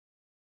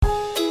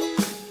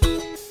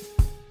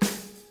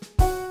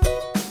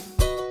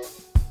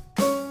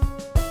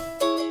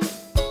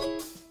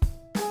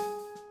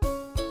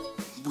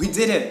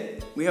did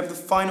it! We have the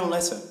final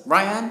letter.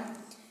 Right, Anne?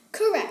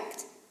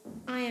 Correct.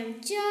 I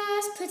am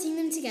just putting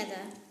them together.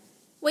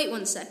 Wait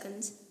 1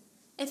 second.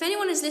 If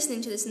anyone is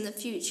listening to this in the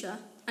future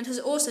and has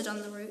also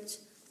done the route,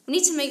 we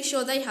need to make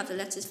sure they have the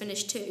letters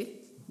finished too.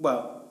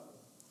 Well,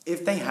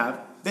 if they have,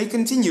 they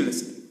continue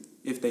listening.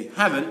 If they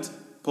haven't,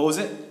 pause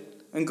it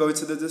and go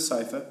to the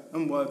decipher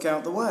and work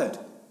out the word.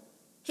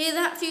 Hear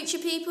that, future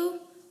people?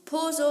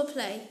 Pause or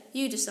play,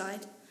 you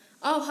decide.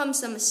 I'll hum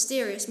some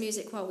mysterious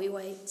music while we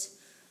wait.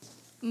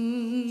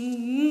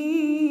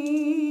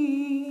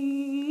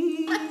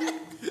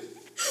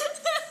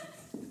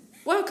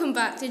 Welcome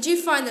back. Did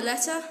you find the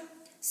letter?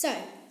 So,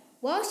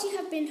 whilst you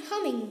have been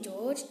humming,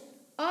 George,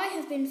 I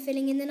have been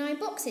filling in the 9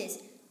 boxes.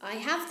 I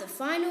have the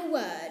final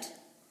word.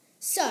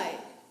 So,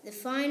 the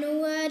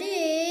final word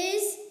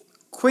is...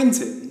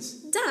 Quintin's?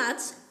 Dad?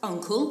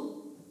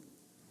 Uncle?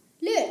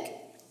 Look,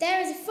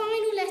 there is a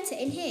final letter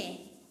in here.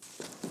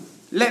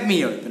 Let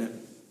me open it.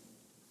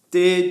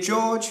 Dear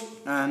George,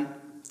 Anne,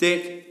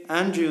 Dick,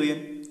 and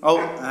Julian, oh,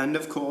 and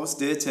of course,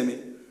 dear Timmy,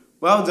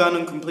 well done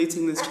on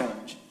completing this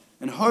challenge,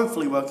 and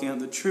hopefully working out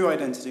the true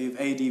identity of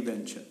AD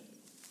Venture.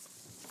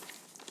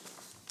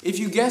 If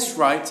you guessed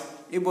right,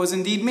 it was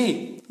indeed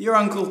me, your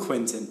Uncle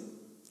Quintin.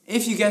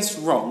 If you guessed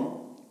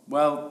wrong,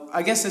 well,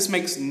 I guess this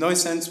makes no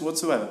sense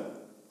whatsoever.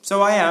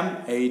 So I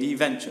am AD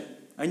Venture,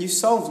 and you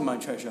solved my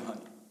treasure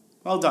hunt.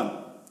 Well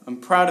done. I'm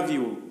proud of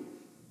you all.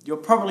 You're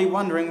probably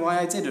wondering why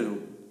I did it all.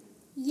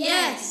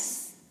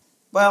 Yes.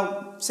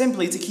 Well,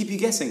 simply to keep you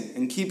guessing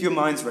and keep your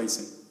minds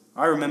racing.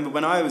 I remember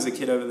when I was a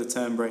kid over the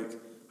term break,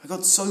 I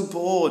got so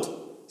bored.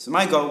 So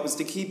my goal was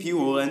to keep you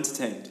all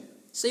entertained.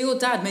 So your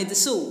dad made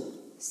this all?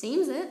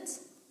 Seems it.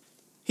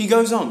 He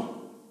goes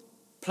on.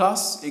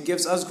 Plus, it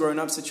gives us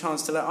grown-ups a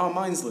chance to let our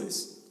minds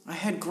loose. I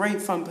had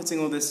great fun putting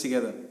all this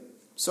together.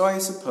 So I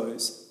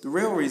suppose the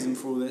real reason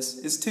for all this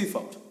is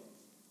twofold.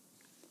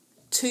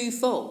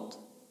 Twofold?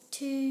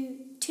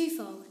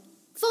 Twofold.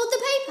 Fold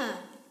the paper.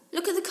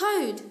 Look at the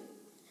code.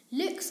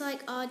 Looks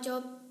like our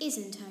job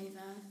isn't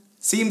over.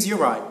 Seems you're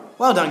right.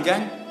 Well done,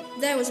 gang.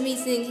 There was me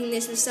thinking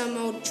this was some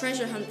old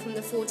treasure hunt from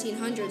the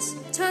 1400s.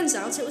 Turns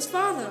out it was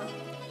Father.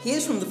 He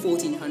is from the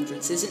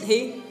 1400s, isn't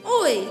he?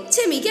 Oi,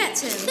 Timmy, get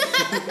him!